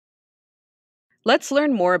Let's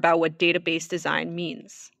learn more about what database design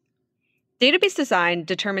means. Database design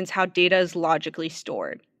determines how data is logically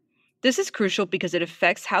stored. This is crucial because it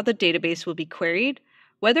affects how the database will be queried,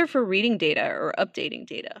 whether for reading data or updating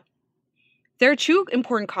data. There are two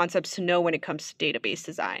important concepts to know when it comes to database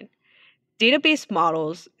design: database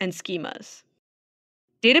models and schemas.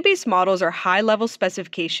 Database models are high-level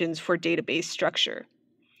specifications for database structure.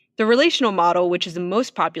 The relational model, which is the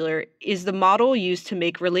most popular, is the model used to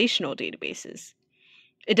make relational databases.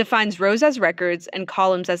 It defines rows as records and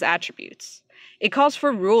columns as attributes. It calls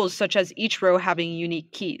for rules such as each row having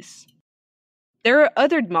unique keys. There are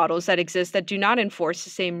other models that exist that do not enforce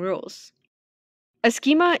the same rules. A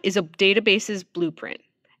schema is a database's blueprint.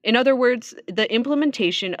 In other words, the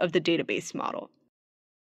implementation of the database model.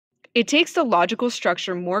 It takes the logical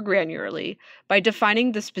structure more granularly by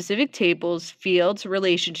defining the specific tables, fields,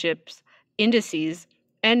 relationships, indices,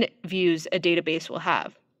 and views a database will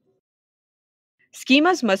have.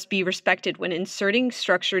 Schemas must be respected when inserting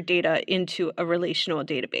structured data into a relational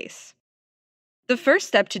database. The first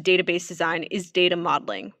step to database design is data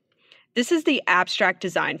modeling. This is the abstract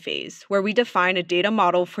design phase, where we define a data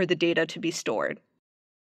model for the data to be stored.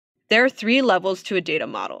 There are 3 levels to a data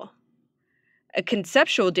model. A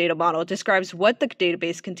conceptual data model describes what the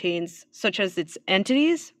database contains, such as its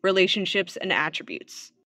entities, relationships, and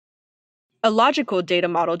attributes. A logical data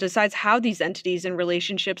model decides how these entities and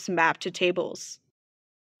relationships map to tables.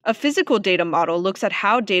 A physical data model looks at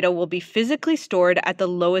how data will be physically stored at the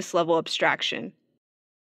lowest level abstraction.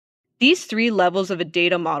 These 3 levels of a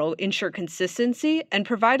data model ensure consistency and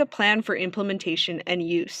provide a plan for implementation and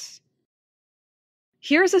use.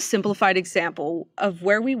 Here's a simplified example of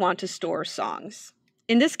where we want to store songs.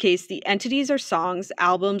 In this case, the entities are songs,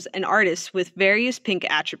 albums, and artists with various pink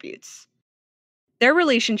attributes. Their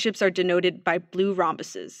relationships are denoted by blue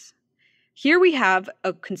rhombuses. Here we have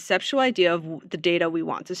a conceptual idea of the data we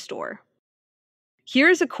want to store. Here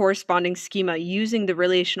is a corresponding schema using the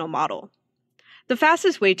relational model. The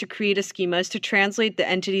fastest way to create a schema is to translate the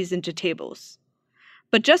entities into tables.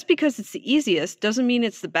 But just because it's the easiest doesn't mean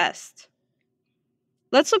it's the best.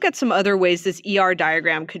 Let's look at some other ways this ER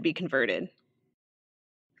diagram could be converted.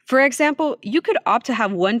 For example, you could opt to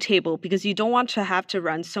have one table because you don't want to have to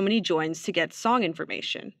run so many joins to get song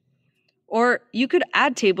information. Or you could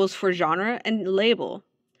add tables for genre and label.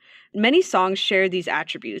 Many songs share these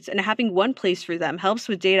attributes, and having one place for them helps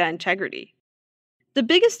with data integrity. The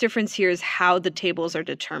biggest difference here is how the tables are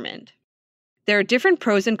determined. There are different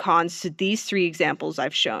pros and cons to these 3 examples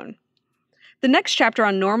I've shown. The next chapter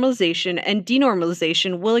on normalization and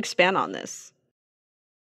denormalization will expand on this.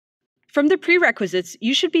 From the prerequisites,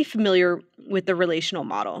 you should be familiar with the relational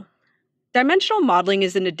model. Dimensional modeling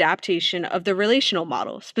is an adaptation of the relational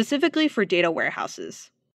model, specifically for data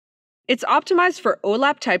warehouses. It's optimized for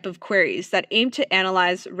OLAP type of queries that aim to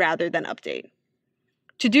analyze rather than update.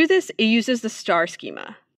 To do this, it uses the star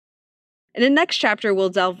schema. In the next chapter, we'll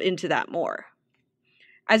delve into that more.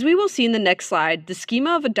 As we will see in the next slide, the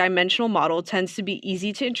schema of a dimensional model tends to be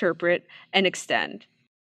easy to interpret and extend.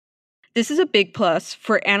 This is a big plus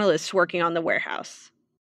for analysts working on the warehouse.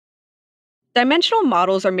 Dimensional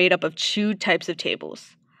models are made up of 2 types of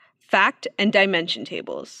tables: fact and dimension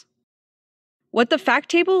tables. What the fact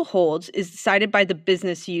table holds is decided by the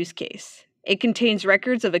business use case. It contains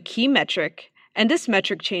records of a key metric, and this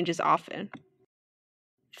metric changes often.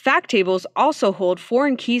 Fact tables also hold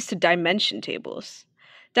foreign keys to dimension tables.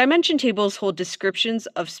 Dimension tables hold descriptions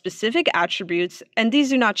of specific attributes, and these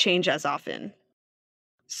do not change as often.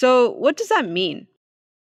 So, what does that mean?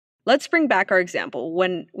 Let's bring back our example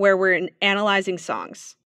where we're analyzing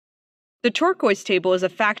songs. The turquoise table is a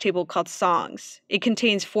fact table called songs. It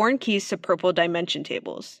contains foreign keys to purple dimension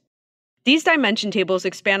tables. These dimension tables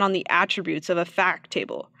expand on the attributes of a fact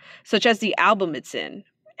table, such as the album it's in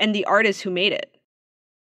and the artist who made it.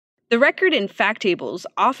 The record in fact tables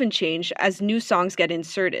often change as new songs get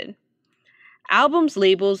inserted. Albums,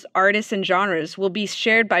 labels, artists, and genres will be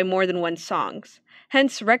shared by more than one songs.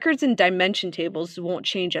 Hence, records in dimension tables won't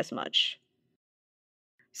change as much.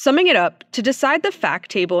 Summing it up, to decide the fact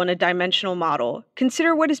table in a dimensional model,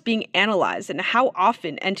 consider what is being analyzed and how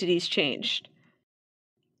often entities changed.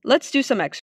 Let's do some exercises.